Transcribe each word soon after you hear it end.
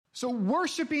So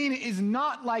worshiping is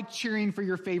not like cheering for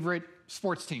your favorite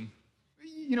sports team.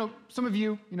 Some of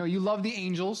you love the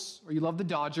Angels or you love the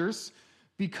Dodgers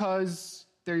because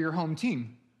they're your home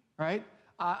team, right?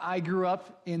 I grew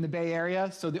up in the Bay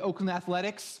Area, so the Oakland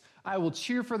Athletics, I will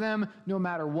cheer for them no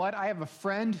matter what. I have a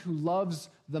friend who loves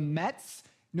the Mets.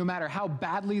 No matter how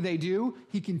badly they do,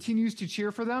 he continues to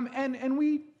cheer for them, and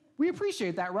we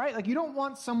appreciate that, right? Like, you don't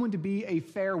want someone to be a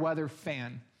fair weather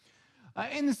fan.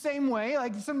 In the same way,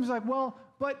 like, someone's like, well,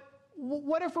 but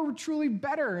what if we're truly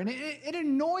better? And it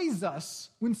annoys us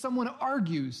when someone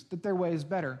argues that their way is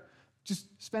better. Just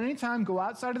spend any time, go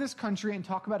outside of this country and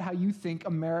talk about how you think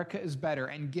America is better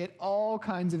and get all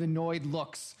kinds of annoyed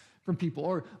looks from people.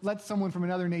 Or let someone from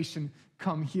another nation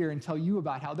come here and tell you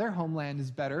about how their homeland is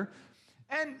better.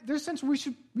 And there's a sense where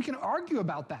we can argue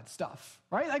about that stuff,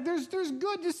 right? Like, there's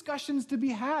good discussions to be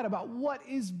had about what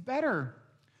is better.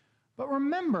 But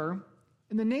remember,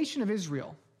 in the nation of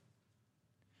Israel,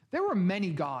 there were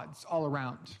many gods all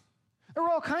around. There were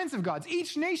all kinds of gods.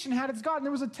 Each nation had its god, and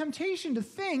there was a temptation to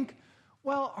think,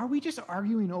 well, are we just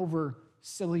arguing over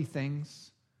silly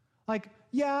things? Like,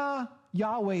 yeah,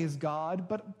 Yahweh is God,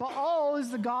 but Baal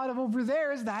is the god of over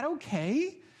there. Is that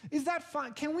okay? Is that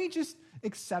fine? Can we just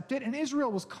accept it? And Israel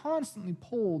was constantly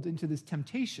pulled into this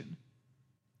temptation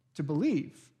to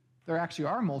believe there actually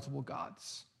are multiple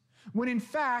gods, when in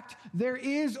fact there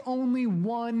is only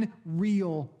one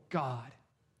real God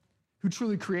who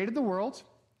truly created the world.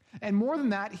 And more than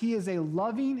that, he is a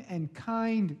loving and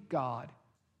kind God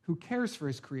who cares for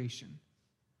his creation.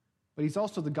 But he's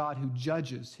also the God who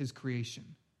judges his creation.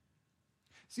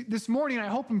 See, this morning I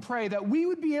hope and pray that we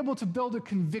would be able to build a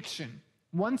conviction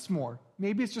once more.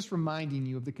 Maybe it's just reminding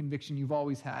you of the conviction you've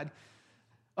always had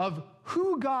of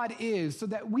who God is, so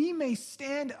that we may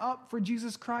stand up for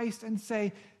Jesus Christ and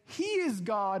say, he is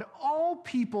God. All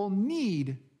people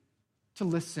need to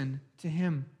listen to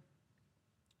him.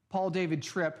 Paul David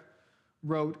Tripp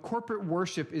wrote, corporate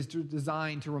worship is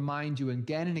designed to remind you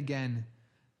again and again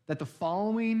that the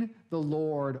following the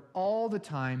Lord all the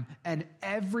time and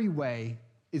every way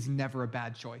is never a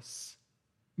bad choice.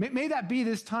 May that be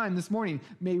this morning.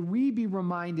 May we be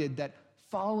reminded that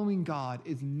following God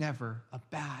is never a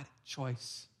bad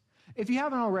choice. If you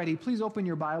haven't already, please open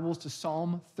your Bibles to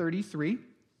Psalm 33.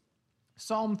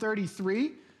 Psalm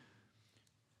 33.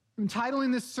 I'm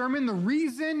titling this sermon, The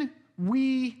Reason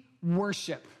We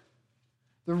Worship.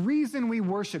 The reason we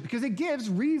worship, because it gives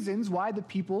reasons why the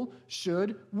people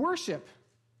should worship.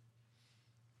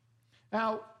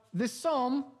 Now, this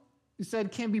psalm, he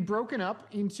said, can be broken up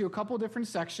into a couple different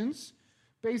sections.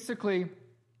 Basically,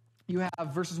 you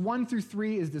have verses 1 through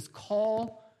 3 is this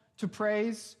call to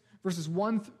praise. Verses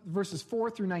 4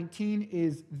 through 19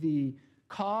 is the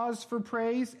cause for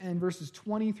praise. And verses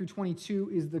 20 through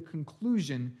 22 is the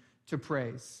conclusion to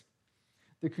praise.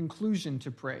 The conclusion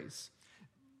to praise.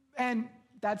 And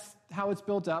that's how it's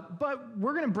built up. But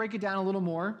we're going to break it down a little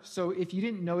more. So if you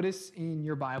didn't notice in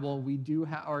your Bible, we do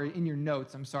have, or in your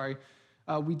notes,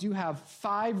 we do have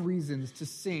 5 reasons to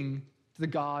sing to the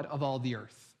God of all the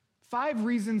earth. 5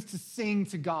 reasons to sing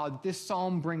to God that this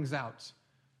psalm brings out.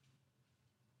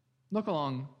 Look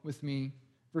along with me.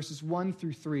 Verses 1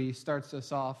 through 3 starts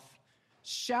us off.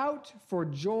 Shout for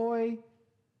joy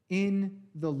in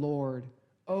the Lord,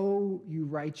 O you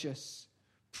righteous.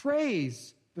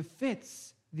 Praise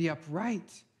befits the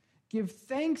upright. Give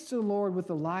thanks to the Lord with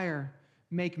the lyre.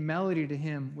 Make melody to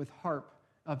him with harp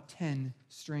of 10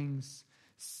 strings.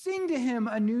 Sing to him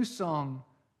a new song.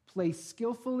 Play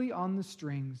skillfully on the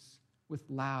strings with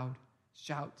loud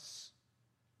shouts.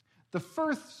 The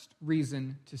first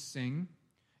reason to sing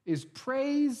is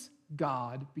praise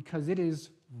God because it is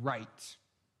right.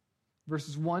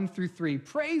 Verses 1 through 3.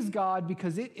 Praise God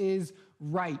because it is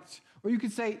right. Or you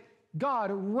could say,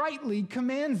 God rightly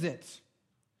commands it.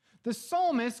 The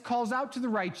psalmist calls out to the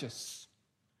righteous,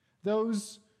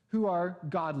 those who are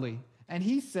godly. And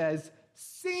he says,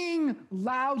 sing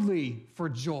loudly for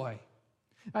joy.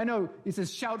 I know it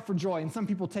says shout for joy, and some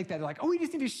people take that like, oh, we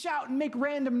just need to shout and make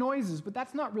random noises. But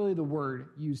that's not really the word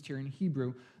used here in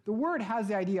Hebrew. The word has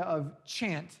the idea of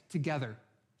chant together.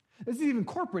 This is even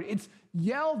corporate. It's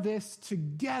yell this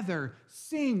together,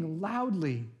 sing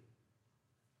loudly.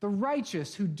 The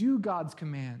righteous who do God's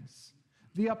commands.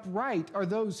 The upright are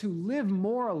those who live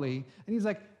morally. And he's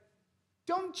like,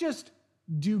 don't just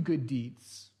do good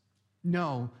deeds.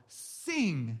 No,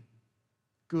 sing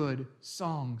good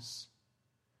songs.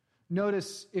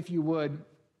 Notice, if you would,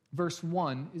 verse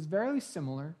 1 is very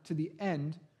similar to the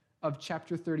end of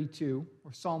chapter 32,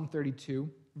 or Psalm 32,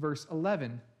 verse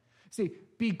 11. See,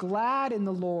 be glad in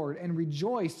the Lord and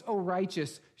rejoice, O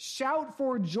righteous. Shout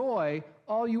for joy,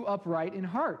 all you upright in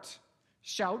heart.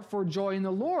 Shout for joy in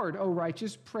the Lord, O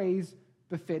righteous, praise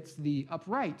befits the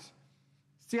upright.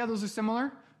 See how those are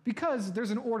similar? Because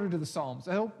there's an order to the Psalms.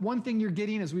 I hope one thing you're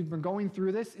getting as we've been going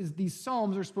through this is these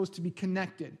Psalms are supposed to be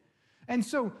connected. And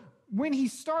so when he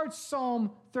starts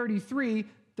Psalm 33,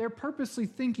 they're purposely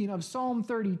thinking of Psalm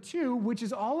 32, which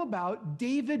is all about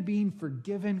David being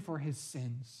forgiven for his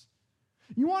sins.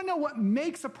 You want to know what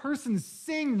makes a person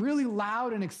sing really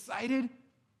loud and excited?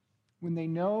 When they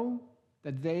know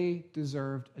that they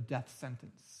deserved a death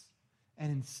sentence.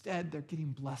 And instead, they're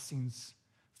getting blessings,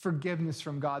 forgiveness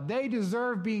from God. They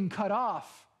deserve being cut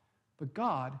off, but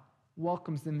God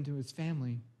welcomes them into his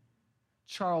family.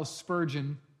 Charles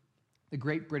Spurgeon, the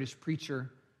great British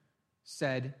preacher,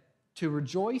 said, "To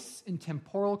rejoice in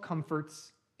temporal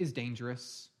comforts is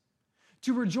dangerous.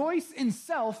 To rejoice in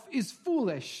self is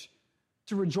foolish.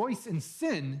 To rejoice in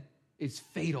sin is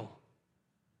fatal.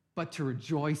 But to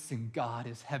rejoice in God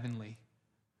is heavenly."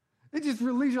 It just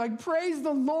relieves you, like, praise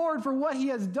the Lord for what he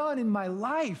has done in my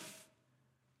life.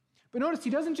 But notice he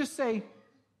doesn't just say,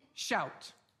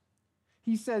 shout.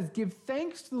 He says, give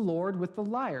thanks to the Lord with the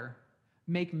lyre.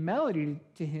 Make melody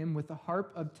to him with the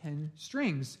harp of 10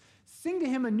 strings. Sing to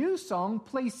him a new song,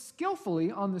 play skillfully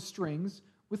on the strings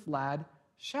with loud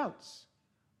shouts.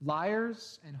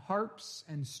 Lyres and harps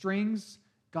and strings,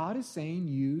 God is saying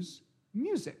use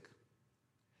music.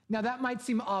 Now that might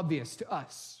seem obvious to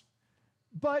us,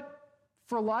 but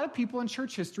for a lot of people in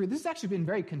church history, this has actually been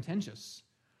very contentious.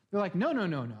 They're like, no.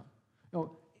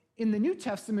 In the New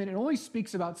Testament, it only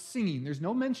speaks about singing. There's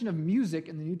no mention of music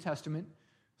in the New Testament.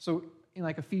 So in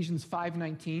like Ephesians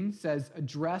 5:19 says,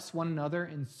 address one another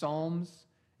in psalms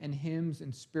and hymns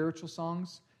and spiritual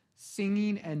songs,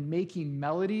 singing and making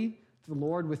melody to the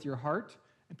Lord with your heart.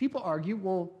 And people argue,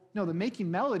 well, no, the making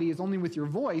melody is only with your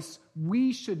voice.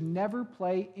 We should never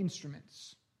play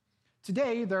instruments.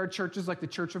 Today, there are churches like the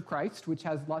Church of Christ, which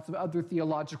has lots of other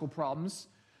theological problems,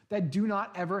 that do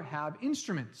not ever have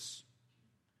instruments.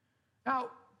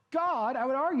 Now, God, I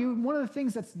would argue, one of the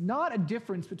things that's not a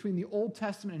difference between the Old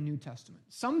Testament and New Testament.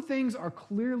 Some things are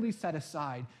clearly set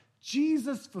aside.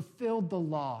 Jesus fulfilled the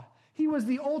law. He was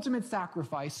the ultimate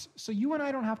sacrifice, so you and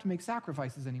I don't have to make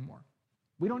sacrifices anymore.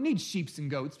 We don't need sheep and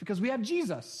goats because we have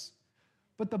Jesus.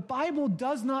 But the Bible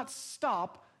does not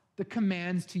stop the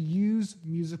commands to use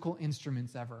musical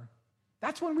instruments ever.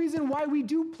 That's one reason why we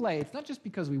do play. It's not just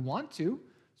because we want to.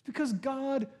 It's because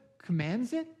God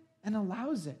commands it and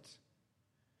allows it.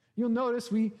 You'll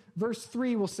notice verse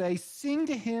 3 will say, sing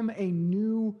to him a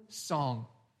new song.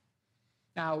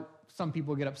 Now, some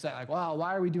people get upset, like, wow,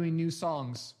 why are we doing new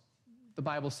songs? The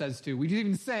Bible says to. We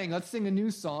even sang, let's sing a new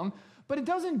song. But it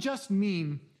doesn't just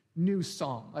mean new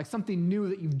song, like something new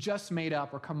that you've just made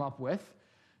up or come up with.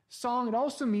 Song, it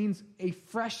also means a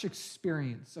fresh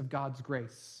experience of God's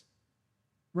grace,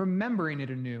 remembering it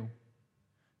anew.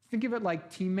 Think of it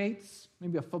like teammates,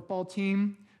 maybe a football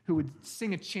team who would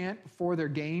sing a chant before their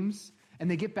games, and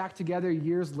they get back together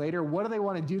years later. What do they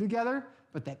want to do together?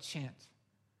 But that chant.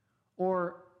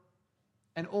 Or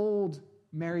an old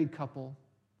married couple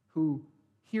who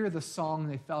hear the song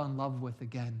they fell in love with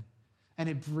again, and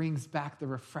it brings back the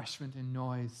refreshment and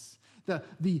noise.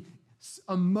 The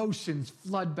emotions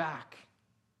flood back.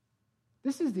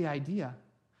 This is the idea.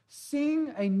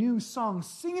 Sing a new song.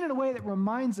 Sing it in a way that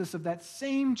reminds us of that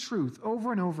same truth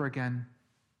over and over again.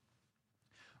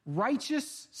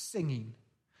 Righteous singing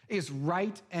is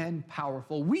right and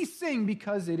powerful. We sing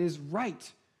because it is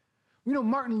right. We know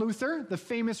Martin Luther, the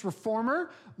famous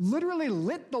reformer, literally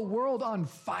lit the world on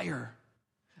fire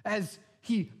as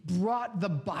he brought the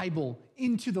Bible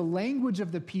into the language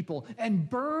of the people and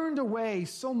burned away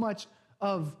so much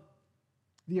of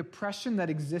the oppression that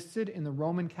existed in the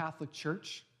Roman Catholic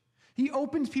Church. He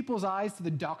opened people's eyes to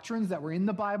the doctrines that were in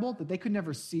the Bible that they could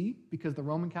never see because the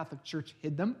Roman Catholic Church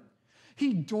hid them.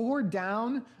 He tore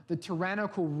down the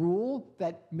tyrannical rule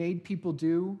that made people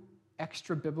do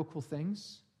extra biblical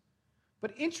things.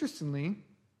 But interestingly,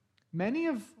 many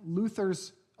of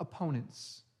Luther's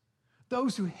opponents,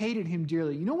 those who hated him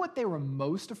dearly, you know what they were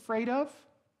most afraid of?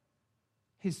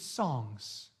 His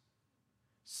songs.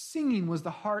 Singing was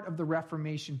the heart of the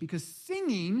Reformation because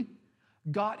singing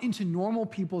got into normal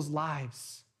people's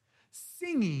lives.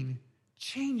 Singing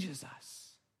changes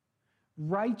us.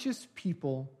 Righteous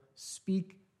people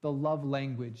speak the love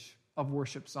language of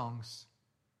worship songs.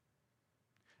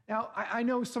 Now, I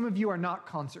know some of you are not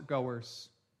concert goers.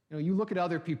 You look at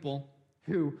other people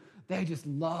who they just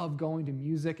love going to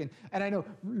music. And I know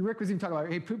Rick was even talking about,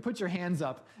 hey, put your hands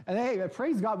up. And hey,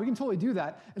 praise God, we can totally do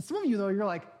that. And some of you, though, you're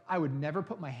like, I would never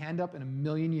put my hand up in a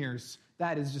million years.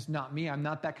 That is just not me. I'm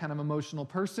not that kind of emotional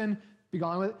person. be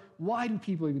gone with it. Why do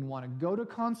people even want to go to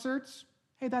concerts?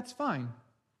 Hey, that's fine.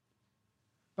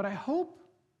 But I hope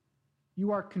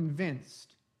you are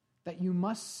convinced that you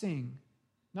must sing,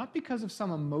 not because of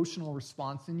some emotional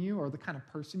response in you or the kind of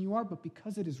person you are, but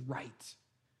because it is right.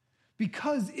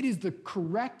 Because it is the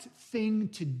correct thing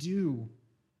to do.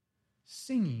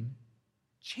 Singing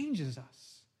changes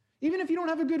us. Even if you don't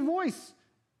have a good voice,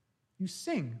 you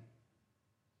sing.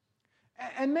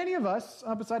 And many of us,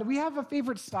 beside, we have a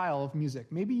favorite style of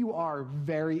music. Maybe you are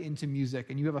very into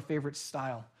music and you have a favorite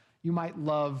style. You might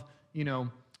love,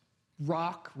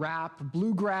 rock, rap,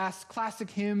 bluegrass,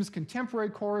 classic hymns, contemporary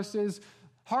choruses,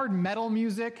 hard metal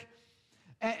music.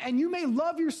 And you may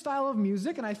love your style of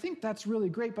music, and I think that's really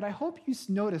great, but I hope you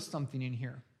notice something in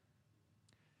here.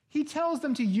 He tells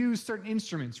them to use certain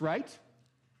instruments, right?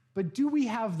 But do we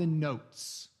have the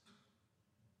notes?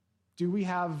 Do we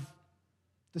have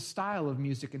the style of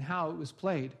music and how it was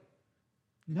played?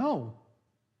 No.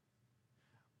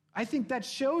 I think that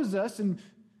shows us, and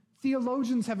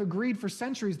theologians have agreed for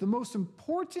centuries, the most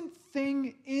important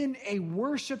thing in a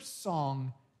worship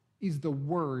song is the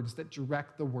words that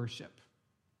direct the worship,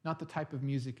 not the type of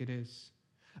music it is.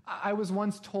 I was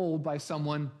once told by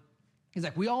someone, he's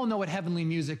like, we all know what heavenly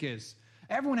music is.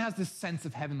 Everyone has this sense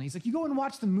of heavenly. He's like, you go and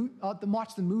watch the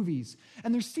movies,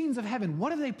 and there's scenes of heaven.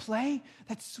 What do they play?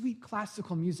 That sweet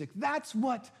classical music. That's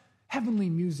what heavenly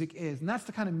music is, and that's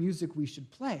the kind of music we should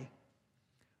play.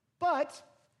 But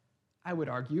I would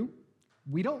argue,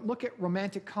 we don't look at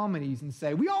romantic comedies and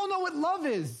say, we all know what love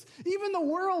is. Even the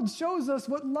world shows us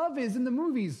what love is in the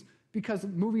movies, because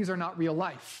movies are not real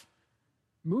life.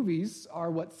 Movies are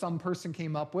what some person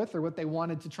came up with or what they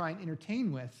wanted to try and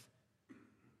entertain with.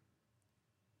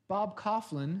 Bob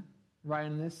Kauflin,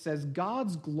 writing this, says,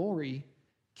 God's glory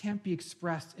can't be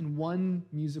expressed in one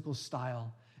musical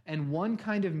style, and one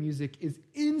kind of music is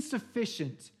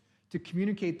insufficient to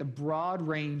communicate the broad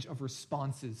range of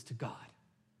responses to God.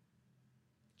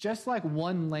 Just like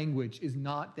one language is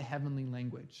not the heavenly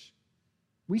language.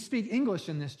 We speak English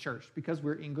in this church because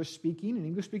we're English-speaking, an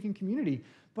English-speaking community,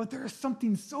 but there is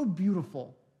something so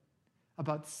beautiful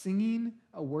about singing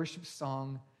a worship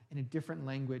song in a different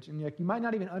language. And you might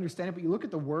not even understand it, but you look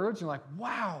at the words, and you're like,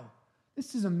 wow,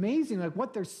 this is amazing, like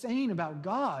what they're saying about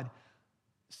God.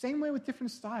 Same way with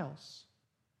different styles.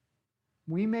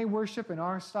 We may worship in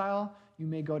our style. You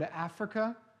may go to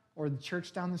Africa or the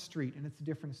church down the street, and it's a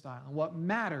different style. And what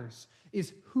matters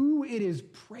is who it is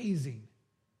praising,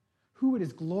 who it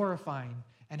is glorifying,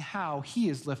 and how he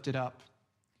is lifted up.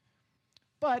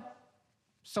 But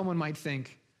someone might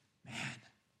think, man,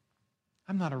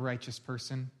 I'm not a righteous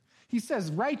person. He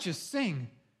says, righteous, sing.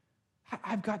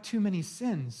 I've got too many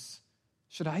sins.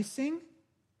 Should I sing?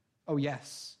 Oh,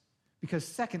 yes. Because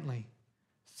secondly,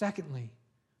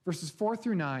 verses 4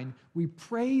 through 9, we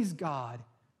praise God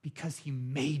because he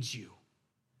made you.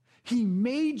 He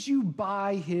made you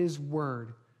by his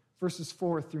word. Verses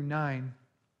 4 through 9.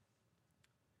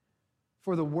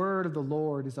 For the word of the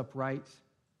Lord is upright,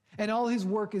 and all his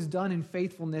work is done in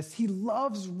faithfulness. He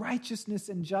loves righteousness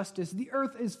and justice. The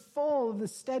earth is full of the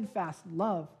steadfast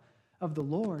love of the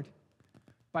Lord.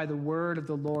 By the word of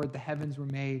the Lord the heavens were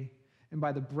made, and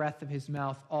by the breath of his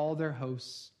mouth all their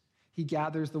hosts. He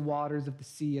gathers the waters of the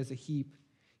sea as a heap.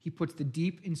 He puts the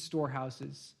deep in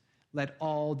storehouses. Let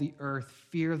all the earth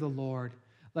fear the Lord.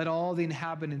 Let all the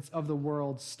inhabitants of the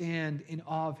world stand in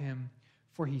awe of him.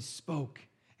 For he spoke,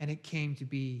 and it came to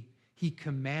be. He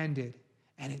commanded,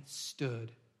 and it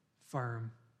stood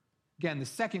firm. Again, the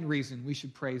second reason we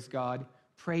should praise God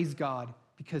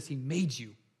because he made you.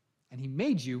 And he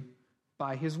made you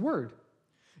by his word.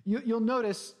 You'll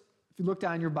notice, if you look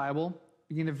down in your Bible,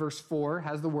 beginning of verse 4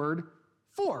 has the word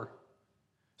for.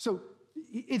 So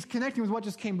it's connecting with what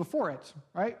just came before it,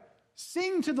 right?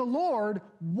 Sing to the Lord.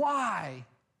 Why?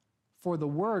 For the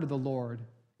word of the Lord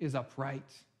is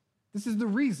upright. This is the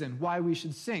reason why we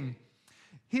should sing.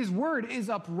 His word is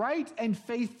upright and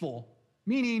faithful,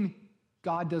 meaning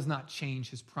God does not change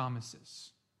his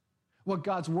promises. What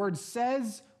God's word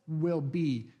says will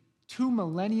be. 2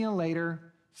 millennia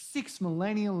later, 6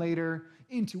 millennia later,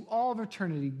 into all of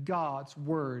eternity, God's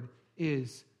word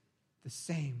is the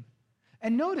same.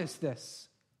 And notice this.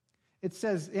 It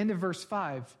says, end of verse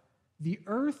 5, the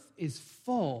earth is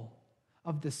full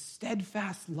of the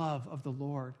steadfast love of the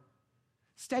Lord.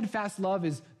 Steadfast love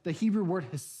is the Hebrew word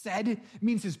hesed. It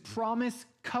means his promise,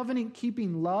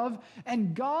 covenant-keeping love.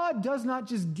 And God does not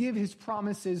just give his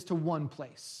promises to one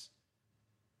place.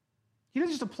 He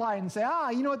doesn't just apply it and say,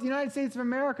 you know what, the United States of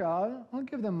America, I'll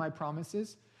give them my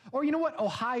promises. Or you know what,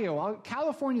 Ohio,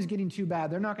 California's getting too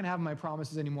bad. They're not going to have my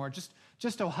promises anymore.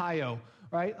 Just Ohio,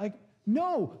 right? Like,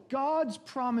 No, God's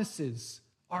promises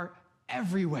are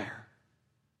everywhere,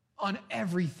 on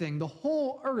everything. The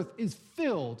whole earth is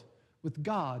filled with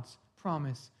God's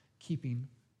promise-keeping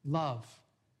love.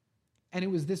 And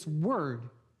it was this word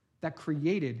that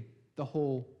created the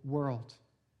whole world.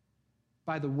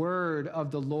 By the word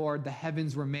of the Lord, the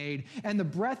heavens were made, and the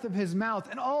breath of his mouth,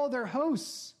 and all their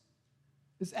hosts.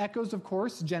 This echoes, of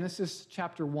course, Genesis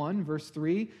chapter 1, verse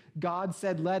 3. God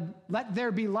said, let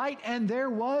there be light, and there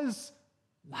was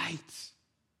light.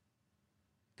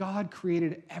 God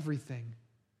created everything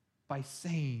by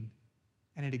saying,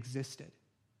 and it existed.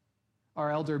 Our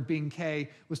elder, Bing Kay,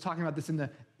 was talking about this in the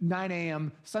 9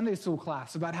 a.m. Sunday school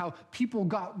class, about how people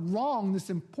got wrong this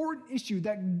important issue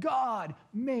that God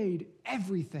made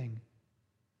everything,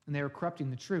 and they were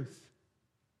corrupting the truth.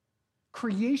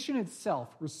 Creation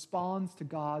itself responds to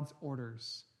God's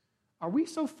orders. Are we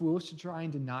so foolish to try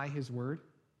and deny his word?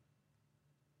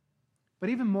 But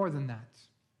even more than that,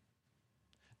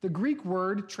 the Greek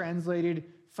word translated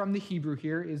from the Hebrew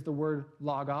here is the word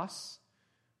logos,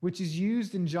 which is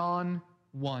used in John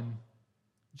 1.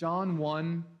 John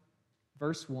 1,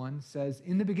 verse 1 says,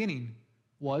 "In the beginning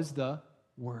was the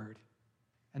Word,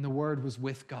 and the Word was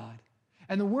with God,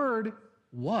 and the Word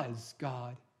was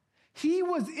God. He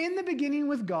was in the beginning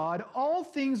with God. All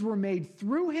things were made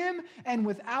through him, and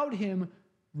without him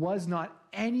was not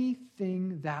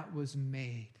anything that was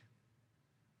made."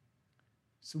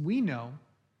 So we know,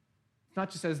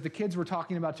 not just as the kids were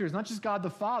talking about too, it's not just God the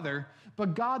Father,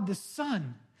 but God the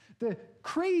Son. The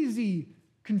crazy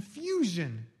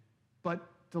confusion, but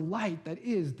delight that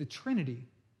is the Trinity.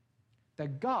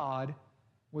 That God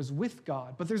was with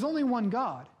God. But there's only one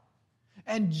God.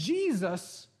 And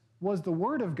Jesus was the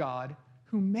Word of God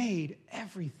who made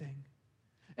everything.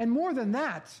 And more than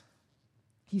that,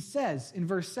 he says in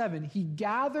verse 7, he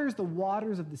gathers the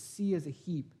waters of the sea as a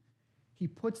heap. He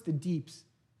puts the deeps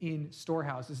in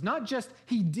storehouses. Not just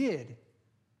he did,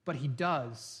 but he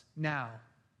does now.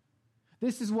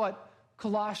 This is what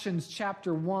Colossians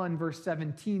chapter 1, verse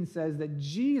 17 says, that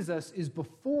Jesus is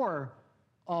before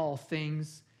all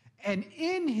things, and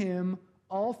in him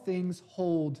all things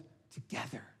hold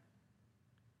together.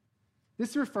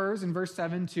 This refers in verse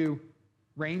 7 to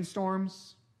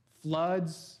rainstorms,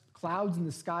 floods, clouds in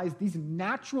the skies, these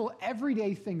natural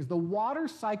everyday things. The water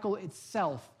cycle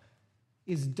itself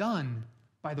is done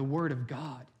by the Word of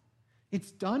God.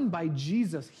 It's done by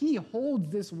Jesus. He holds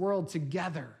this world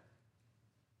together.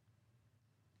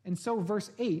 And so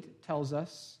verse 8 tells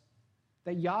us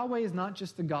that Yahweh is not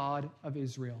just the God of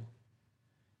Israel.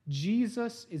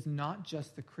 Jesus is not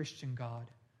just the Christian God.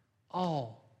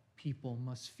 All people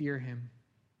must fear him.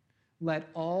 Let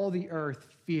all the earth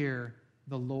fear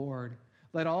the Lord.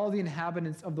 Let all the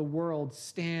inhabitants of the world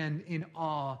stand in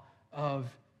awe of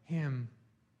him.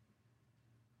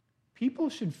 People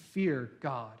should fear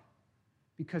God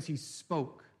because he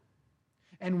spoke.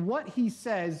 And what he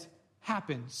says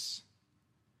happens.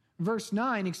 Verse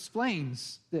 9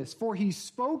 explains this. For he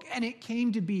spoke and it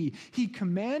came to be. He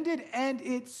commanded and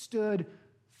it stood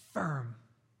firm.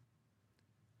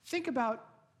 Think about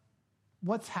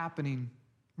what's happening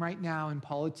right now in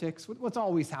politics. What's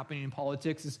always happening in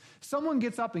politics is someone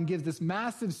gets up and gives this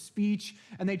massive speech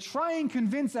and they try and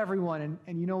convince everyone.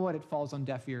 And you know what? It falls on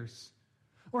deaf ears.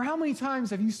 Or how many times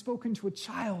have you spoken to a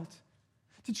child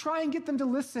to try and get them to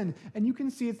listen? And you can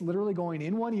see it's literally going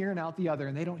in one ear and out the other,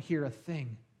 and they don't hear a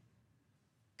thing.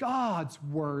 God's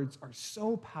words are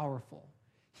so powerful.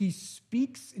 He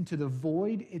speaks into the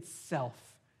void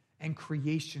itself, and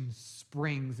creation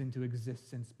springs into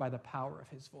existence by the power of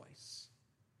his voice.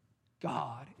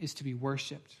 God is to be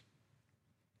worshiped.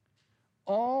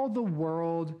 All the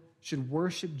world should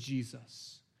worship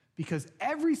Jesus because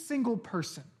every single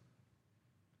person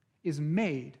is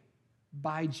made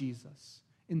by Jesus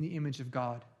in the image of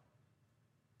God.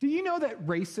 Do you know that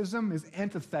racism is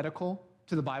antithetical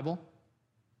to the Bible?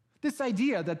 This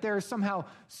idea that there are somehow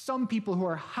some people who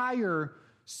are higher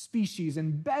species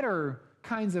and better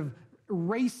kinds of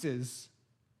races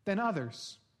than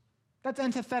others. That's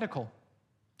antithetical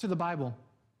to the Bible.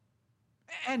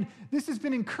 And this has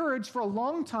been encouraged for a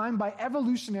long time by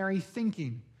evolutionary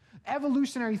thinking.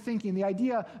 Evolutionary thinking, the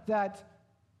idea that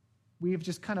we have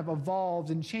just kind of evolved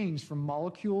and changed from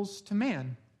molecules to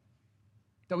man.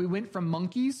 That we went from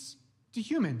monkeys to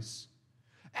humans.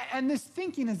 And this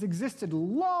thinking has existed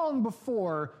long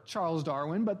before Charles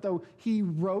Darwin, but though he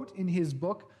wrote in his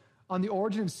book on the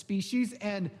origin of species,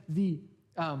 and the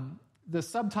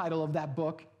subtitle of that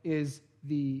book is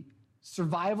The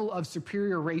Survival of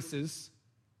Superior Races.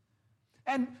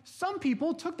 And some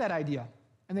people took that idea,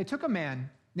 and they took a man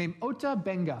named Ota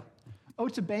Benga,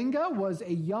 Otabenga was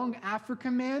a young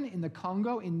African man in the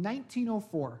Congo in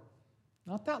 1904,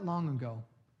 not that long ago.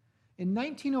 In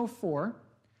 1904,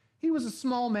 he was a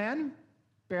small man,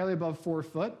 barely above 4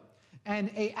 foot, and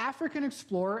an African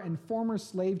explorer and former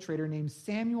slave trader named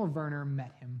Samuel Werner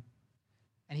met him,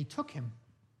 and he took him.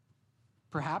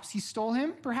 Perhaps he stole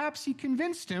him, perhaps he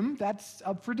convinced him, that's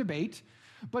up for debate,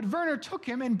 but Werner took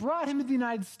him and brought him to the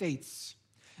United States.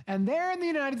 And there in the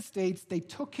United States, they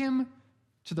took him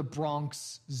to the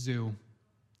Bronx Zoo,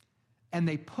 and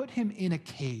they put him in a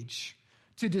cage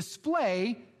to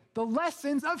display the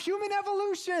lessons of human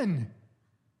evolution.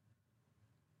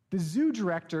 The zoo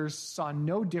directors saw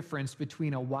no difference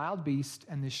between a wild beast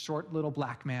and this short little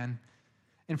black man.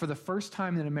 And for the first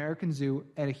time in an American zoo,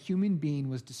 a human being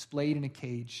was displayed in a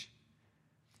cage.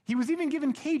 He was even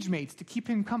given cage mates to keep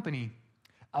him company,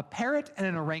 a parrot and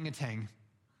an orangutan.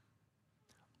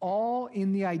 All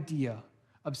in the idea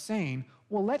of saying,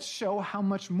 well, let's show how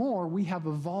much more we have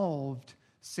evolved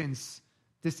since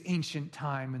this ancient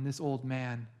time and this old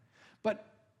man. But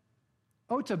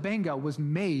Otabenga was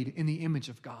made in the image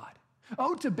of God.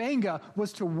 Otabenga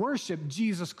was to worship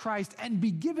Jesus Christ and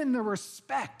be given the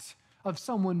respect of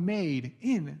someone made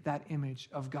in that image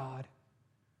of God.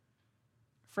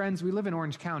 Friends, we live in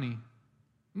Orange County.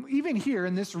 Even here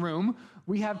in this room,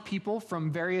 we have people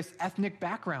from various ethnic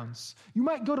backgrounds. You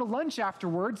might go to lunch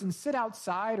afterwards and sit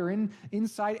outside or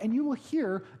inside, and you will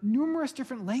hear numerous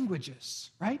different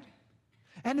languages, right?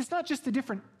 And it's not just the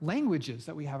different languages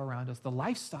that we have around us, the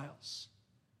lifestyles.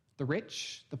 The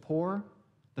rich, the poor,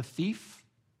 the thief,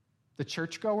 the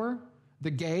churchgoer, the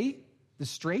gay, the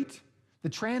straight, the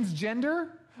transgender,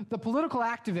 the political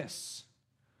activists,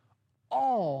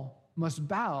 all must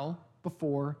bow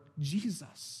before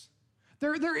Jesus.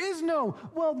 There is no,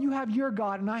 well, you have your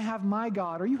God and I have my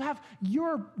God, or you have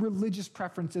your religious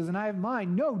preferences and I have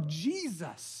mine. No,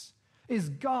 Jesus is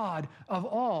God of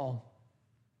all.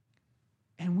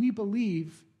 And we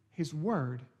believe his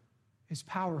word is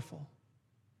powerful.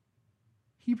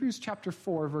 Hebrews chapter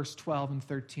 4, verse 12 and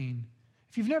 13.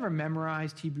 If you've never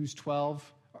memorized Hebrews 4,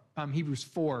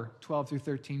 12 through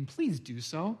 13, please do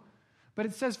so. But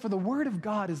it says, for the word of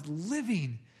God is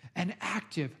living and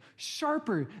active,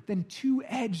 sharper than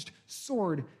two-edged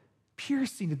sword,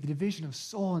 piercing to the division of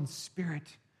soul and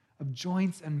spirit, of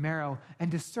joints and marrow,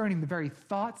 and discerning the very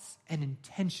thoughts and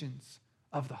intentions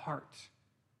of the heart.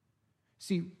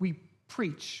 See, we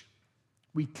preach,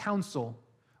 we counsel,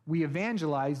 we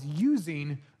evangelize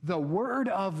using the word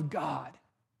of God.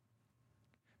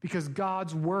 Because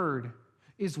God's word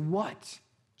is what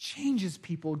changes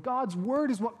people. God's word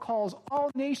is what calls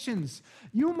all nations.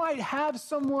 You might have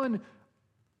someone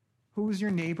who is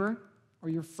your neighbor or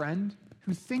your friend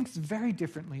who thinks very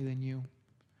differently than you,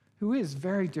 who is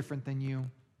very different than you.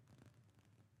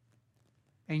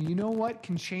 And you know what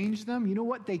can change them? You know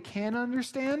what they can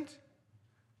understand?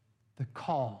 The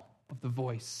call of the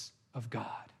voice of God.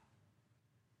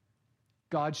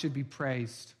 God should be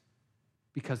praised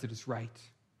because it is right.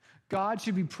 God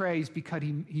should be praised because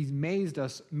he's made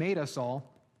us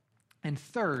all. And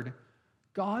third,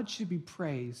 God should be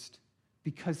praised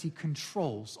because he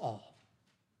controls all.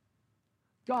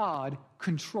 God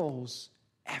controls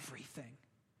everything.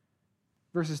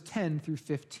 Verses 10 through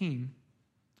 15.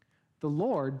 The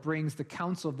Lord brings the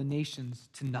counsel of the nations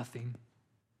to nothing.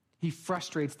 He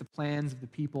frustrates the plans of the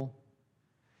people.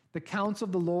 The counsel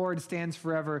of the Lord stands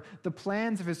forever, the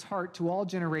plans of his heart to all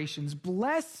generations.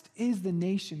 Blessed is the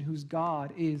nation whose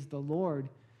God is the Lord,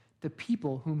 the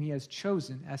people whom he has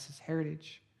chosen as his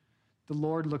heritage. The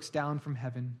Lord looks down from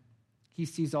heaven. He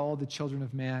sees all the children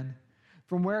of man.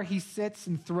 From where he sits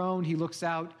enthroned, he looks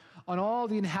out on all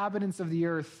the inhabitants of the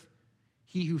earth.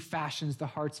 He who fashions the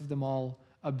hearts of them all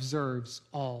observes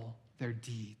all their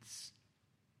deeds.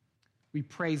 We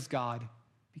praise God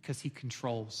because he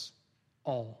controls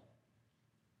all.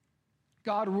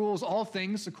 God rules all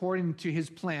things according to his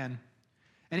plan,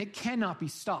 and it cannot be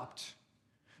stopped.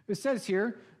 It says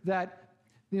here that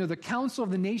the counsel of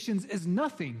the nations is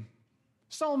nothing.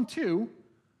 Psalm 2,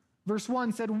 verse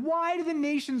 1 said, why do the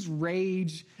nations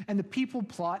rage and the people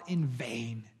plot in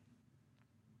vain?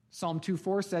 Psalm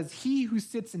 2:4 says, he who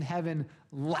sits in heaven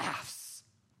laughs.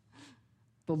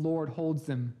 The Lord holds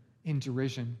them in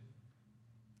derision.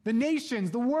 The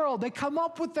nations, the world, they come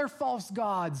up with their false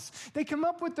gods. They come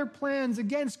up with their plans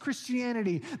against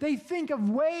Christianity. They think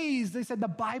of ways, they said the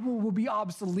Bible will be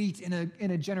obsolete in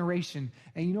a generation.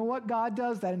 And you know what God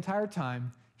does that entire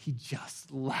time? He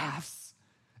just laughs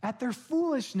at their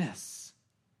foolishness.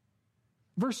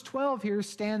 Verse 12 here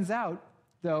stands out,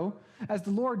 though, as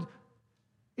the Lord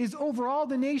is over all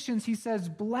the nations. He says,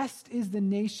 blessed is the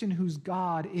nation whose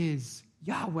God is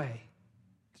Yahweh.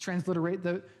 Transliterate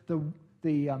the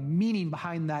meaning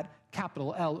behind that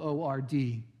capital Lord,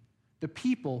 the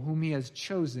people whom he has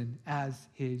chosen as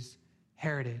his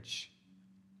heritage.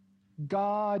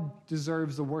 God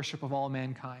deserves the worship of all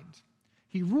mankind.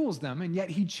 He rules them, and yet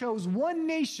he chose one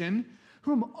nation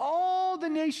whom all the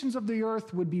nations of the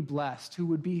earth would be blessed, who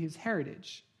would be his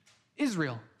heritage,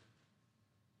 Israel.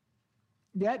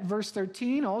 Yet, verse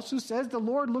 13 also says, the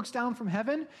Lord looks down from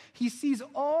heaven. He sees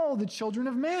all the children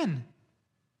of men.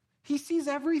 He sees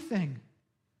everything.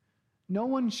 No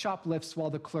one shoplifts while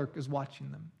the clerk is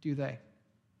watching them, do they?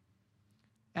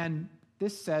 And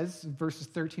this says, verses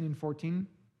 13 and 14,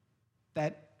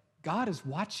 that God is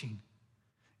watching.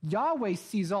 Yahweh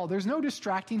sees all. There's no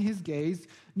distracting his gaze,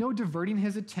 no diverting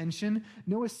his attention,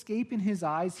 no escape in his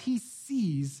eyes. He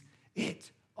sees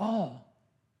it all.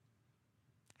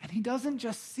 And he doesn't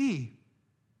just see.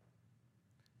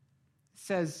 It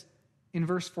says in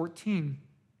verse 14,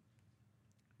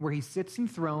 where he sits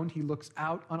enthroned, he looks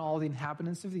out on all the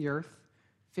inhabitants of the earth.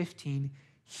 15,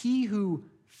 he who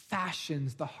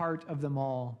fashions the heart of them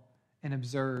all and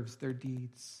observes their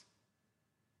deeds.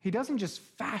 He doesn't just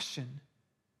fashion,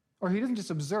 or he doesn't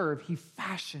just observe, he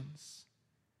fashions.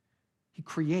 He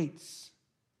creates.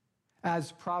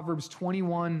 As Proverbs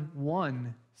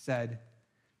 21:1 said,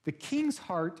 the king's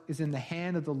heart is in the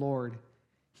hand of the Lord.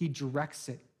 He directs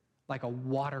it like a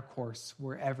watercourse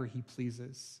wherever he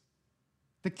pleases.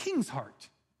 The king's heart.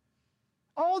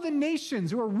 All the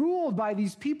nations who are ruled by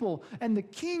these people, and the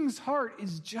king's heart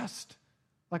is just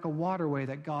like a waterway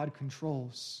that God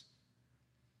controls.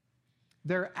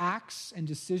 Their acts and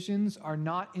decisions are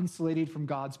not insulated from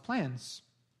God's plans,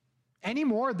 any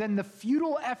more than the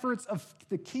futile efforts of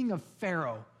the king of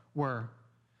Pharaoh were.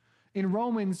 In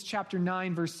Romans chapter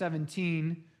 9, verse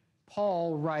 17,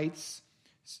 Paul writes,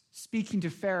 speaking to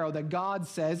Pharaoh, that God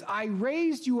says, I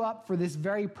raised you up for this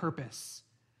very purpose,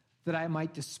 that I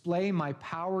might display my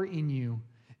power in you,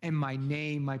 and my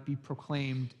name might be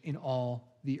proclaimed in all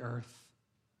the earth.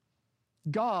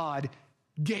 God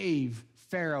gave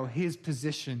Pharaoh his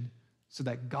position so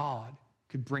that God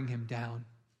could bring him down.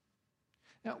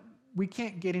 Now, we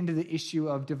can't get into the issue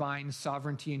of divine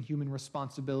sovereignty and human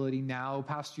responsibility now.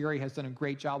 Pastor Yuri has done a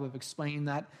great job of explaining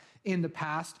that in the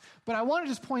past. But I want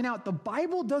to just point out, the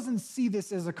Bible doesn't see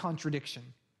this as a contradiction.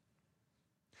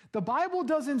 The Bible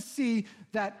doesn't see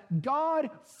that God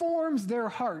forms their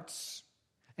hearts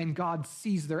and God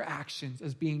sees their actions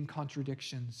as being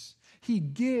contradictions. He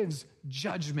gives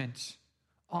judgment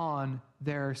on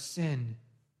their sin.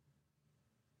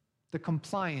 The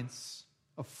compliance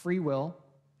of free will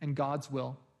and God's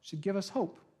will should give us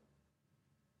hope,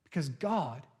 because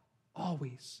God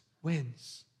always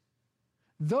wins.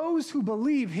 Those who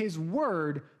believe his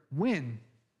word win.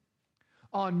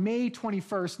 On May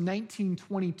 21st,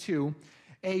 1922,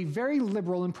 a very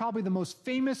liberal and probably the most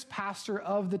famous pastor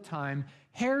of the time,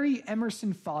 Harry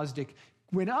Emerson Fosdick,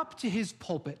 went up to his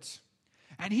pulpit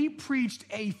and he preached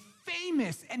a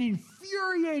famous and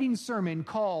infuriating sermon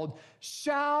called,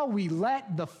 Shall We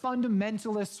Let the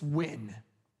Fundamentalists Win?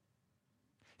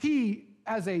 He,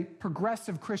 as a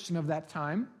progressive Christian of that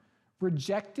time,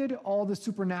 rejected all the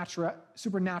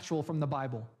supernatural from the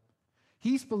Bible.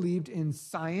 He's believed in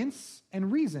science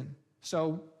and reason.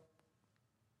 So,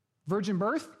 virgin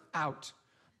birth, out.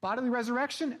 Bodily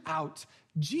resurrection, out.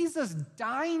 Jesus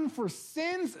dying for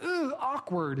sins,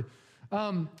 awkward.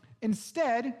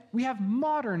 Instead, we have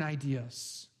modern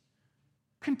ideas.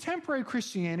 Contemporary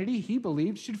Christianity, he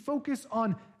believed, should focus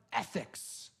on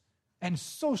ethics and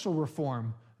social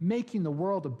reform, making the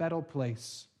world a better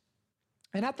place.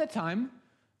 And at that time,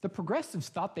 the progressives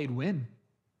thought they'd win.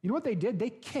 You know what they did?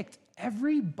 They kicked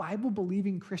every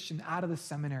Bible-believing Christian out of the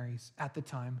seminaries at the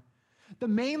time. The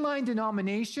mainline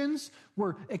denominations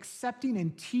were accepting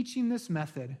and teaching this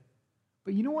method.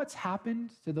 But you know what's happened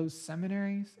to those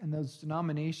seminaries and those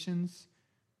denominations?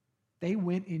 They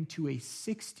went into a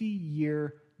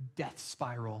 60-year death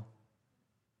spiral.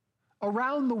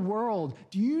 Around the world,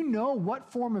 do you know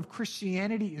what form of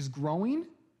Christianity is growing?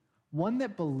 One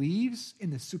that believes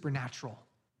in the supernatural.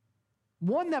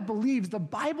 One that believes the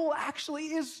Bible actually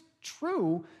is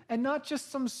true and not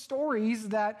just some stories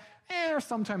that are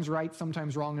sometimes right,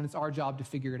 sometimes wrong, and it's our job to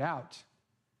figure it out.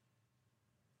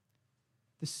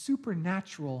 The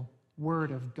supernatural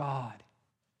word of God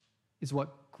is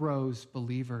what grows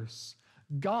believers.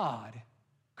 God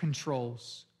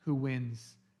controls who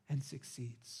wins and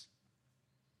succeeds.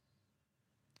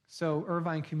 So,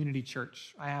 Irvine Community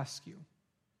Church, I ask you,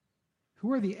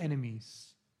 who are the enemies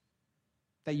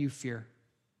that you fear?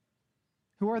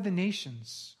 Who are the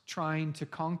nations trying to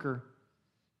conquer?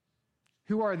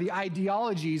 Who are the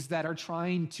ideologies that are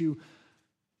trying to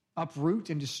uproot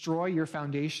and destroy your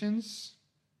foundations.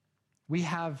 We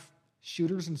have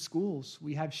shooters in schools.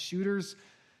 We have shooters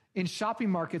in shopping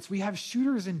markets. We have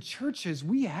shooters in churches.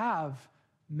 We have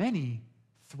many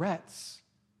threats.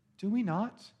 Do we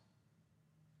not?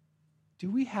 Do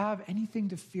we have anything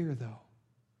to fear, though?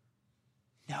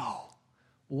 No.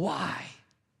 Why?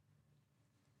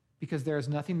 Because there is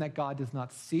nothing that God does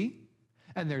not see,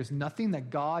 and there's nothing that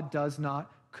God does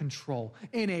not control.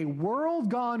 In a world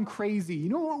gone crazy, you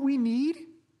know what we need?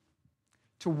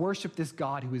 To worship this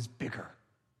God who is bigger,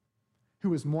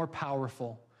 who is more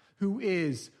powerful, who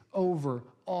is over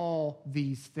all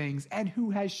these things, and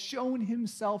who has shown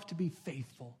himself to be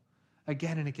faithful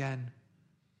again and again.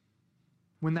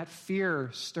 When that fear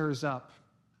stirs up,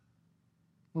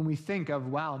 when we think of,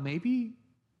 wow, maybe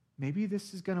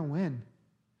this is going to win.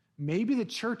 Maybe the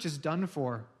church is done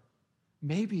for.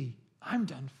 Maybe I'm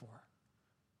done for.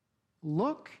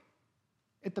 Look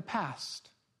at the past.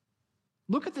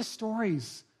 Look at the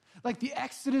stories, like the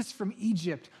Exodus from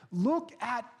Egypt. Look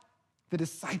at the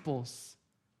disciples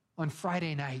on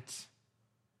Friday night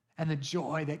and the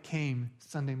joy that came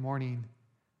Sunday morning.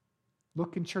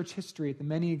 Look in church history at the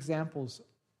many examples,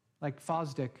 like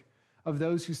Fosdick, of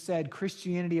those who said,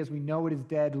 Christianity as we know it is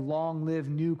dead, long live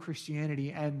new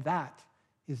Christianity, and that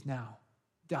is now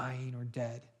dying or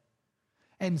dead.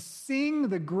 And sing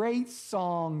the great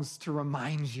songs to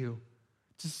remind you,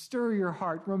 to stir your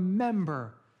heart.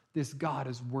 Remember, this God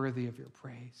is worthy of your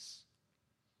praise.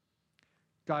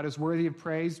 God is worthy of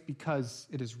praise because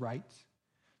it is right,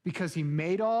 because he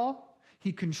made all,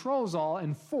 he controls all,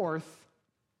 and fourth,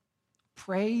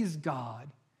 praise God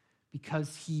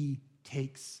because he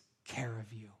takes care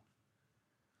of you.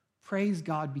 Praise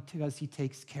God because he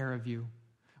takes care of you.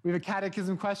 We have a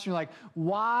catechism question like,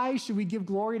 why should we give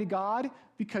glory to God?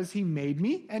 Because he made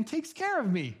me and takes care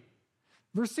of me.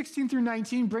 Verse 16 through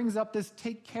 19 brings up this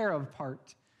take care of part.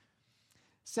 It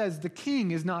says, the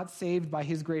king is not saved by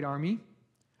his great army.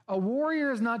 A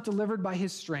warrior is not delivered by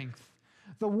his strength.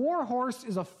 The war horse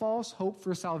is a false hope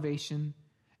for salvation,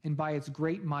 and by its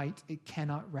great might it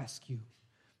cannot rescue.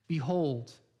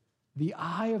 Behold, the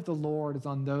eye of the Lord is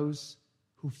on those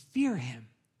who fear him,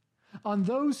 on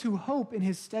those who hope in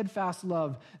his steadfast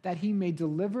love, that he may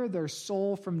deliver their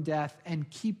soul from death and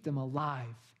keep them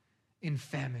alive in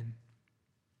famine.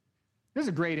 This is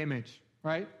a great image,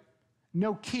 right?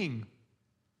 No king,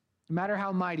 no matter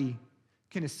how mighty,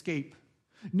 can escape.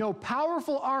 No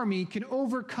powerful army can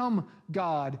overcome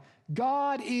God.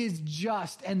 God is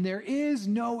just, and there is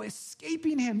no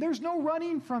escaping him. There's no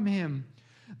running from him.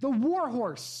 The war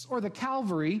horse, or the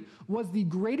cavalry, was the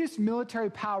greatest military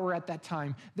power at that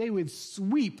time. They would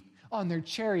sweep on their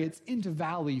chariots into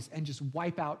valleys and just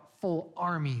wipe out full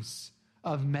armies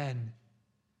of men.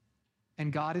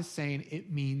 And God is saying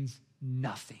it means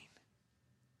nothing.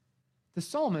 The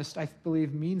psalmist, I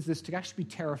believe, means this to actually be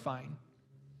terrifying,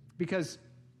 because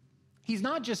he's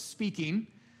not just speaking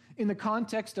in the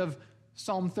context of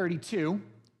Psalm 32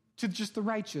 to just the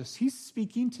righteous. He's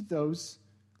speaking to those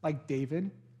like David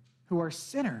who are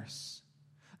sinners,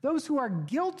 those who are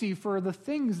guilty for the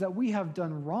things that we have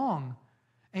done wrong,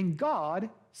 and God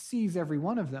sees every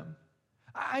one of them.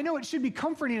 I know it should be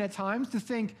comforting at times to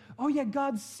think, oh yeah,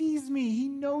 God sees me. He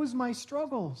knows my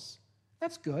struggles.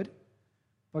 That's good.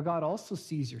 But God also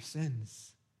sees your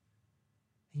sins.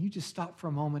 And you just stop for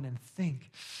a moment and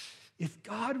think, if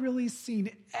God really has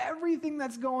seen everything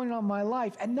that's going on in my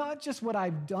life, and not just what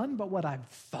I've done, but what I've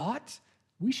thought,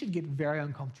 we should get very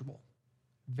uncomfortable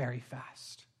very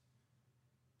fast.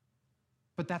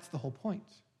 But that's the whole point.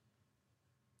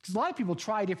 Because a lot of people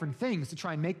try different things to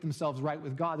try and make themselves right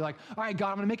with God. They're like, all right, God,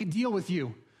 I'm going to make a deal with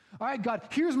you. All right, God,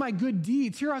 here's my good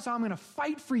deeds. Here's how I'm going to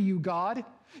fight for you, God.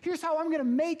 Here's how I'm going to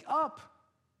make up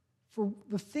for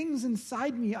the things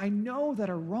inside me I know that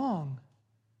are wrong.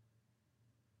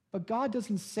 But God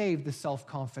doesn't save the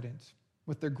self-confident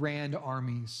with their grand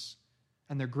armies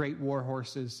and their great war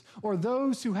horses, or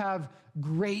those who have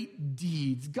great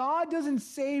deeds. God doesn't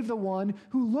save the one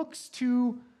who looks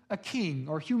to a king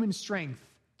or human strength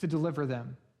to deliver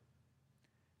them.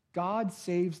 God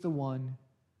saves the one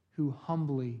who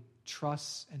humbly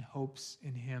trusts and hopes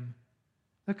in him.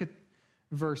 Look at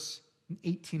verse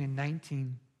 18 and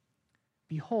 19.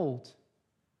 Behold,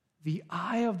 the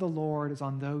eye of the Lord is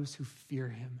on those who fear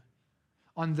him,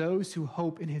 on those who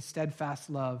hope in his steadfast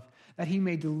love, that he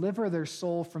may deliver their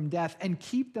soul from death and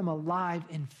keep them alive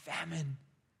in famine.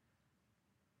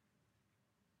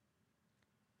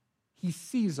 He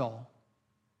sees all,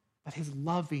 but his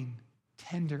loving,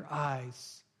 tender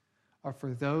eyes are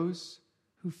for those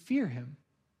who fear him.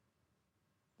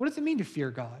 What does it mean to fear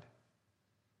God?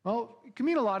 Well, it can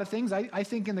mean a lot of things. I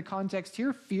think in the context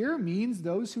here, fear means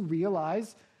those who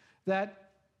realize that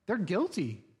they're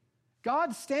guilty.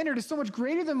 God's standard is so much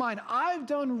greater than mine. I've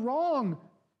done wrong.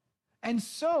 And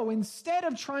so instead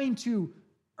of trying to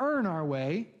earn our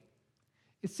way,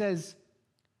 it says,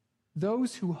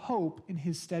 those who hope in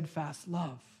his steadfast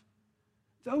love.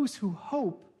 Those who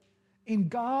hope in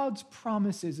God's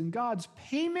promises and God's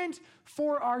payment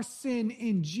for our sin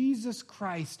in Jesus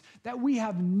Christ, that we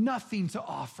have nothing to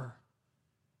offer.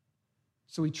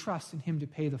 So we trust in him to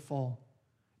pay the full.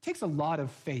 It takes a lot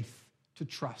of faith to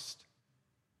trust.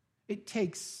 It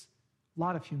takes a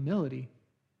lot of humility.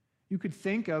 You could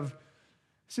think of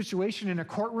a situation in a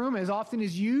courtroom as often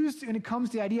as used when it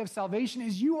comes to the idea of salvation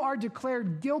is you are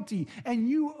declared guilty and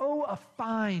you owe a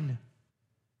fine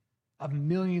of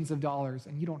millions of dollars,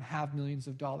 and you don't have millions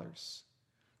of dollars.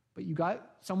 But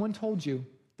someone told you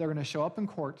they're going to show up in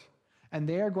court, and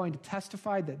they are going to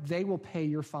testify that they will pay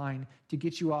your fine to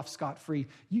get you off scot-free.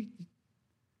 It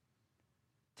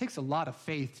takes a lot of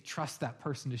faith to trust that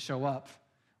person to show up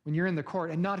when you're in the court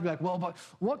and not to be like, well, but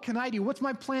what can I do? What's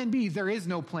my plan B? There is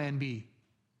no plan B.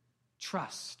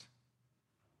 Trust.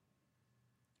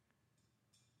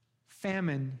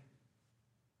 Famine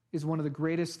is one of the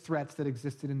greatest threats that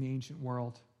existed in the ancient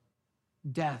world.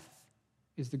 Death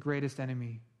is the greatest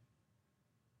enemy.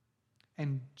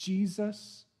 And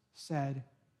Jesus said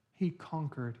he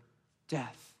conquered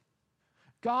death.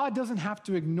 God doesn't have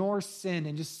to ignore sin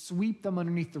and just sweep them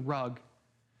underneath the rug.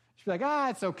 Just be like,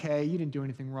 it's okay, you didn't do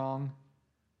anything wrong.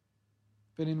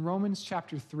 But in Romans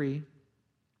chapter 3,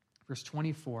 verse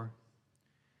 24, it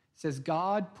says,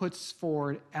 God puts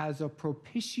forward as a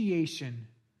propitiation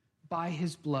by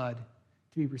his blood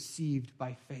to be received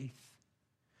by faith.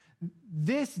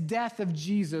 This death of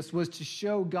Jesus was to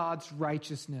show God's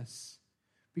righteousness,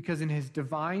 because in his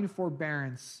divine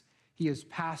forbearance, he has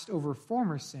passed over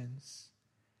former sins,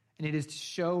 and it is to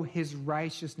show his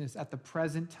righteousness at the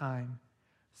present time,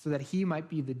 so that he might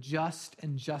be the just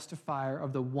and justifier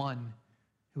of the one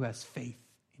who has faith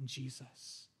in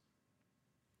Jesus.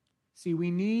 See,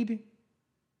 we need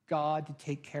God to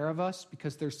take care of us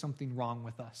because there's something wrong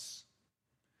with us.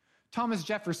 Thomas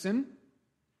Jefferson,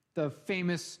 the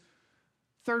famous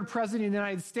third president of the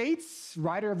United States,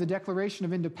 writer of the Declaration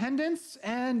of Independence,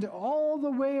 and all the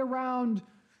way around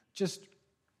just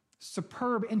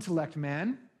superb intellect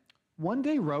man, one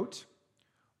day wrote,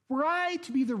 were I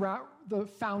to be the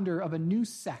founder of a new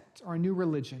sect or a new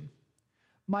religion,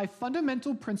 my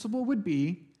fundamental principle would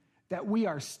be that we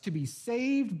are to be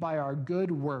saved by our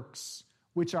good works,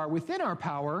 which are within our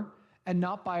power, and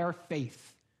not by our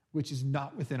faith, which is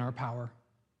not within our power.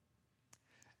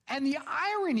 And the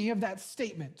irony of that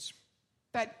statement,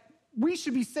 that we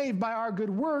should be saved by our good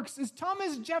works, is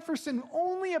Thomas Jefferson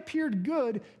only appeared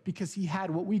good because he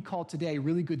had what we call today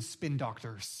really good spin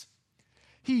doctors.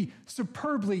 He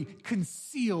superbly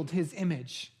concealed his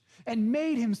image and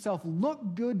made himself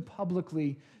look good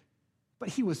publicly, but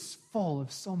he was full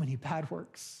of so many bad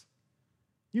works.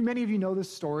 Many of you know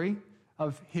this story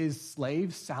of his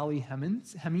slave, Sally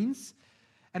Hemings.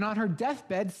 And on her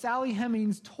deathbed, Sally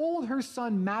Hemings told her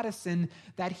son Madison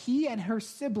that he and her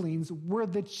siblings were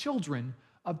the children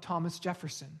of Thomas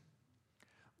Jefferson.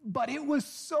 But it was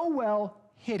so well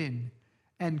hidden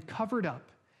and covered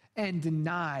up and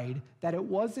denied that it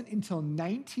wasn't until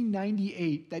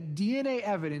 1998 that DNA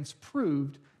evidence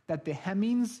proved that the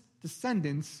Hemings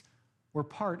descendants were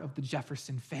part of the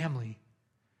Jefferson family.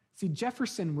 See,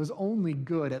 Jefferson was only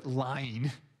good at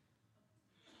lying,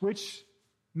 which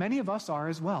many of us are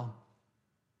as well.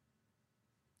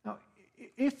 Now,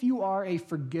 if you are a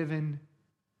forgiven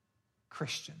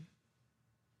Christian,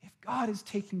 if God is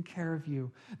taking care of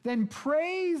you, then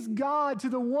praise God to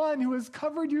the one who has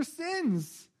covered your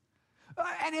sins.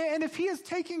 And if he is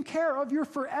taking care of your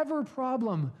forever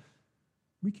problem,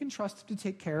 we can trust him to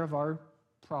take care of our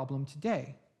problem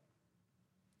today.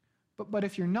 But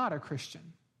if you're not a Christian,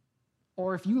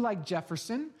 or if you, like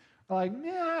Jefferson, are like,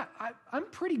 I'm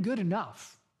pretty good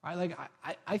enough. Right? Like,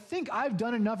 I think I've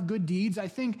done enough good deeds. I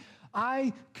think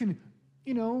I can,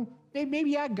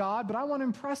 maybe at God, but I want to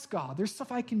impress God. There's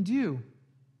stuff I can do.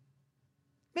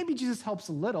 Maybe Jesus helps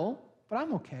a little, but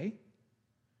I'm okay.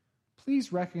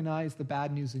 Please recognize the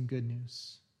bad news and good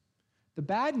news. The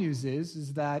bad news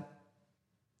is that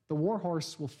the war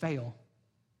horse will fail.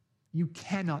 You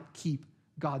cannot keep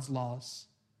God's laws.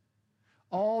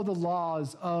 All the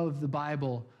laws of the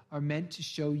Bible are meant to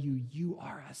show you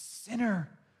are a sinner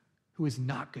who is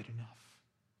not good enough.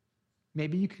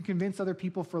 Maybe you can convince other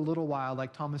people for a little while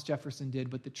like Thomas Jefferson did,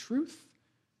 but the truth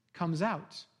comes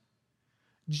out.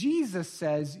 Jesus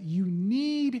says you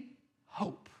need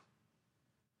hope.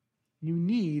 You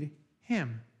need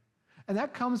him. And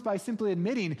that comes by simply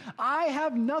admitting, I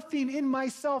have nothing in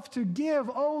myself to give.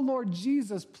 Oh, Lord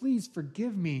Jesus, please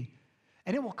forgive me.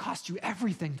 And it will cost you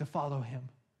everything to follow him.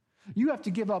 You have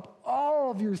to give up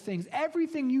all of your things,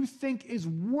 everything you think is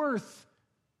worth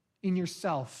in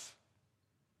yourself.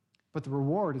 But the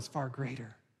reward is far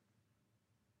greater.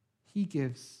 He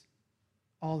gives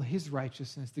all his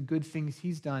righteousness, the good things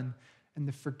he's done, and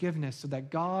the forgiveness so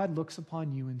that God looks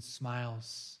upon you and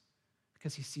smiles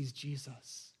because he sees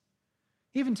Jesus.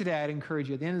 Even today, I'd encourage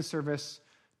you at the end of the service,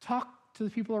 talk to the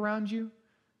people around you.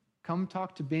 Come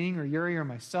talk to Bing or Yuri or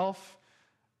myself,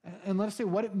 and let us say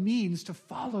what it means to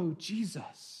follow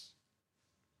Jesus.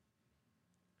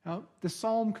 Now, the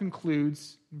psalm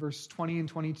concludes in verse 20 and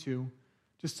 22,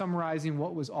 just summarizing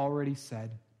what was already said.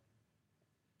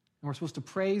 And we're supposed to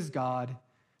praise God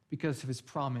because of his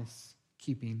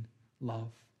promise-keeping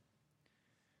love.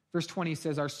 Verse 20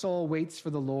 says, our soul waits for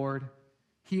the Lord.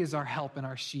 He is our help and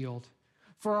our shield.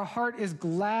 For our heart is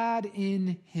glad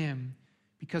in him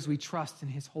because we trust in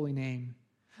his holy name.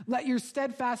 Let your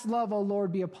steadfast love, O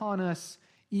Lord, be upon us,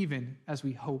 even as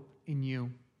we hope in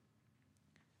you.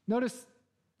 Notice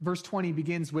verse 20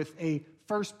 begins with a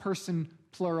first-person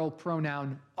plural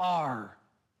pronoun, our.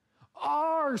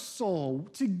 Our soul,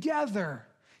 together.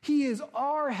 He is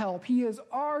our help. He is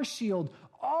our shield.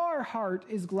 Our heart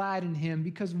is glad in him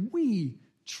because we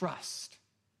trust.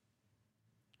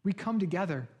 We come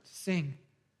together to sing.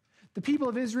 The people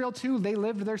of Israel, too, they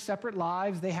lived their separate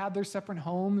lives. They had their separate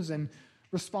homes and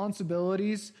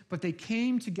responsibilities, but they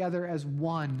came together as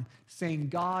one, saying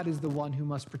God is the one who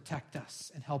must protect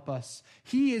us and help us.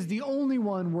 He is the only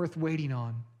one worth waiting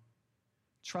on.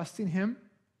 Trusting him,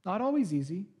 not always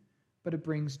easy, but it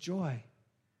brings joy.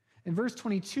 And verse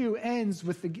 22 ends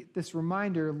with this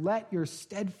reminder, let your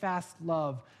steadfast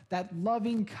love, that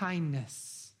loving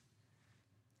kindness,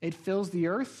 it fills the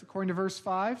earth, according to verse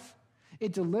 5.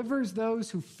 It delivers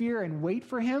those who fear and wait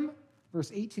for him,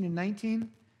 verse 18 and 19.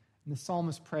 And the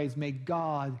psalmist prays, may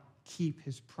God keep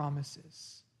his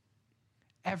promises.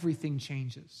 Everything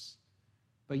changes.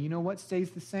 But you know what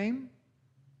stays the same?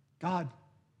 God.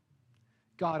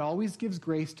 God always gives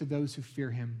grace to those who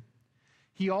fear him.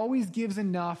 He always gives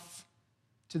enough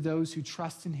to those who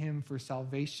trust in him for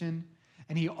salvation,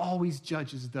 and he always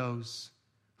judges those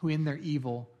who in their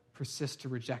evil persist to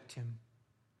reject him.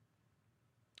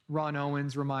 Ron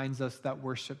Owens reminds us that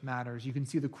worship matters. You can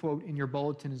see the quote in your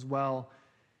bulletin as well.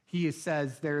 He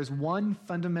says, there is one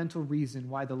fundamental reason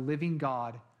why the living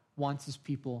God wants his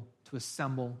people to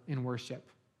assemble in worship.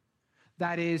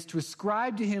 That is, to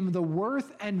ascribe to him the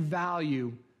worth and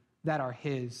value that are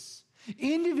his,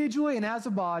 individually and as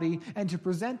a body, and to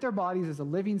present their bodies as a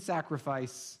living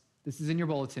sacrifice. This is in your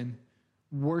bulletin.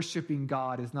 Worshiping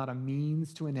God is not a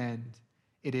means to an end.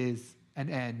 It is an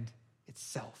end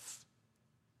itself.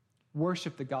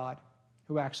 Worship the God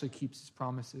who actually keeps his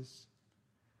promises.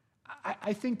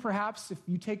 I think perhaps if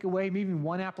you take away maybe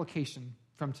one application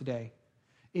from today,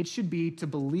 it should be to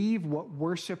believe what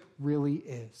worship really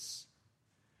is.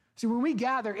 See, when we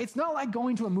gather, it's not like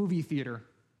going to a movie theater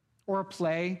or a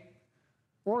play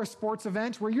or a sports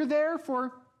event where you're there for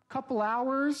a couple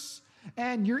hours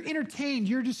and you're entertained,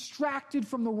 you're distracted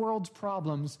from the world's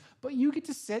problems, but you get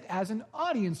to sit as an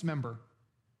audience member.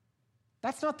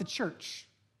 That's not the church.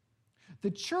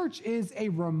 The church is a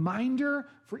reminder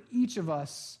for each of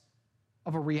us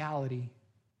of a reality.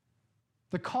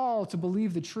 The call to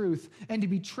believe the truth and to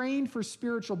be trained for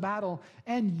spiritual battle.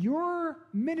 And your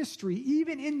ministry,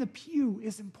 even in the pew,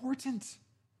 is important.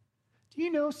 Do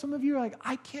you know some of you are like,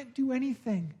 I can't do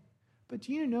anything. But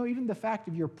do you know even the fact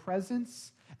of your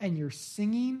presence and your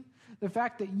singing, the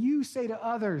fact that you say to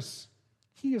others,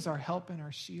 he is our help and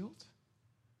our shield.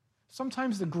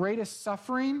 Sometimes the greatest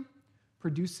suffering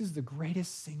produces the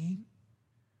greatest singing.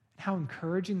 And how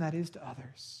encouraging that is to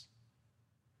others.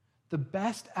 The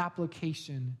best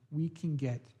application we can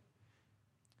get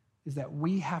is that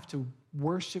we have to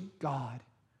worship God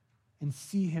and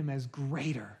see him as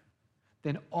greater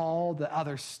than all the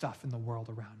other stuff in the world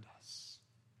around us.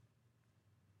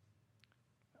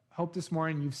 I hope this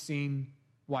morning you've seen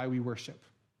why we worship.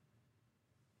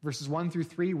 Verses 1 through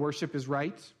 3, worship is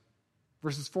right.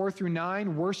 Verses 4 through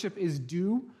 9, worship is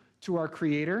due to our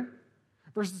Creator.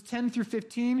 Verses 10 through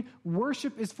 15,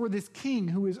 worship is for this King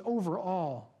who is over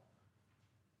all.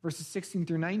 Verses 16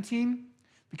 through 19,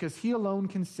 because he alone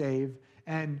can save.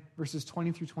 And verses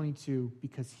 20 through 22,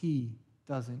 because he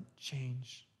doesn't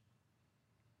change.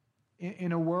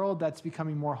 In a world that's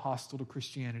becoming more hostile to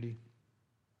Christianity,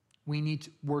 we need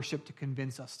worship to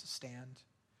convince us to stand.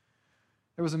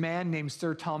 There was a man named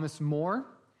Sir Thomas More.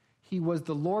 He was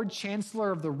the Lord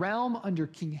Chancellor of the realm under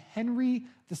King Henry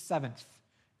VII.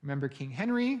 Remember, King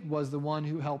Henry was the one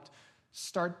who helped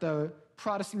start the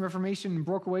Protestant Reformation and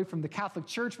broke away from the Catholic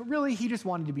Church, but really he just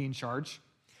wanted to be in charge.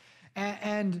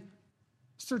 And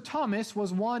Sir Thomas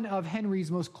was one of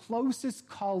Henry's most closest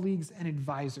colleagues and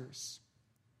advisors.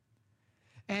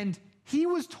 And he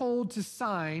was told to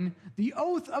sign the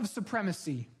oath of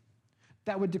supremacy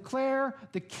that would declare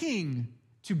the king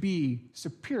to be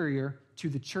superior to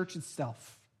the church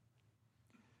itself.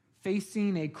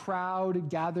 Facing a crowd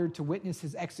gathered to witness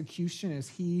his execution as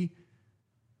he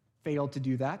failed to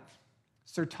do that,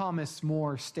 Sir Thomas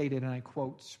More stated, and I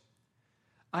quote,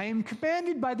 "I am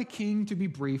commanded by the king to be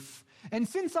brief, and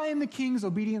since I am the king's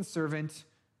obedient servant,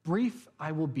 brief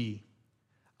I will be.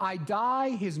 I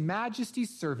die his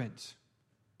majesty's servant,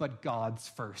 but God's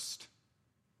first."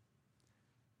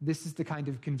 This is the kind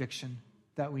of conviction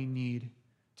that we need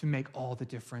to make all the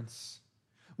difference.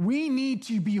 We need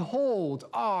to behold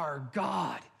our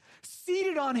God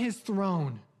seated on his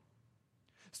throne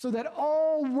so that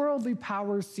all worldly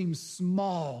powers seem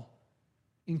small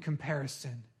in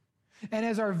comparison. And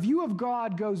as our view of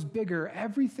God goes bigger,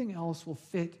 everything else will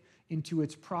fit into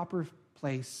its proper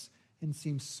place and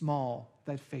seem small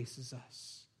that faces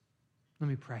us. Let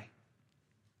me pray.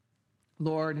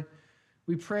 Lord,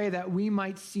 we pray that we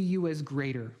might see you as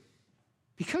greater,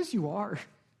 because you are.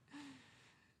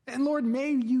 And Lord,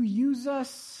 may you use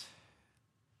us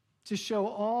to show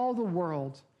all the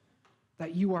world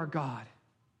that you are God,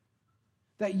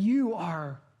 that you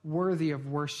are worthy of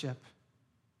worship.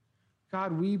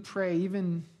 God, we pray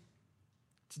even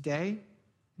today,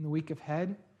 in the week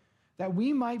ahead, that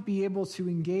we might be able to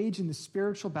engage in the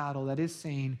spiritual battle that is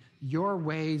saying, your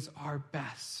ways are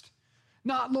best.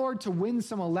 Not, Lord, to win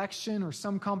some election or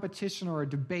some competition or a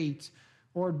debate,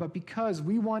 Lord, but because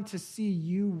we want to see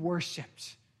you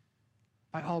worshiped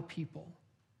by all people.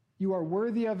 You are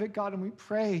worthy of it, God, and we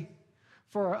pray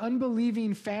for our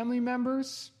unbelieving family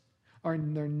members,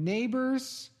 their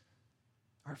neighbors,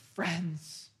 our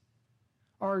friends,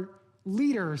 our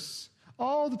leaders,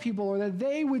 all the people, Lord, that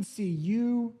they would see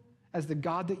you as the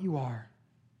God that you are.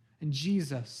 And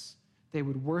Jesus, they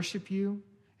would worship you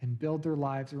and build their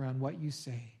lives around what you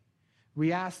say.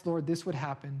 We ask, Lord, this would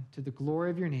happen to the glory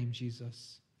of your name,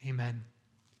 Jesus. Amen.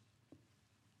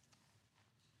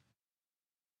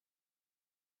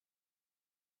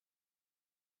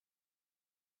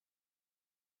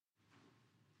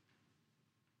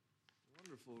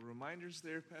 Wonderful reminders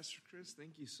there, Pastor Chris.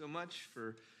 Thank you so much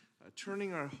for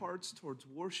turning our hearts towards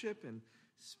worship. And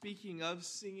speaking of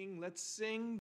singing, let's sing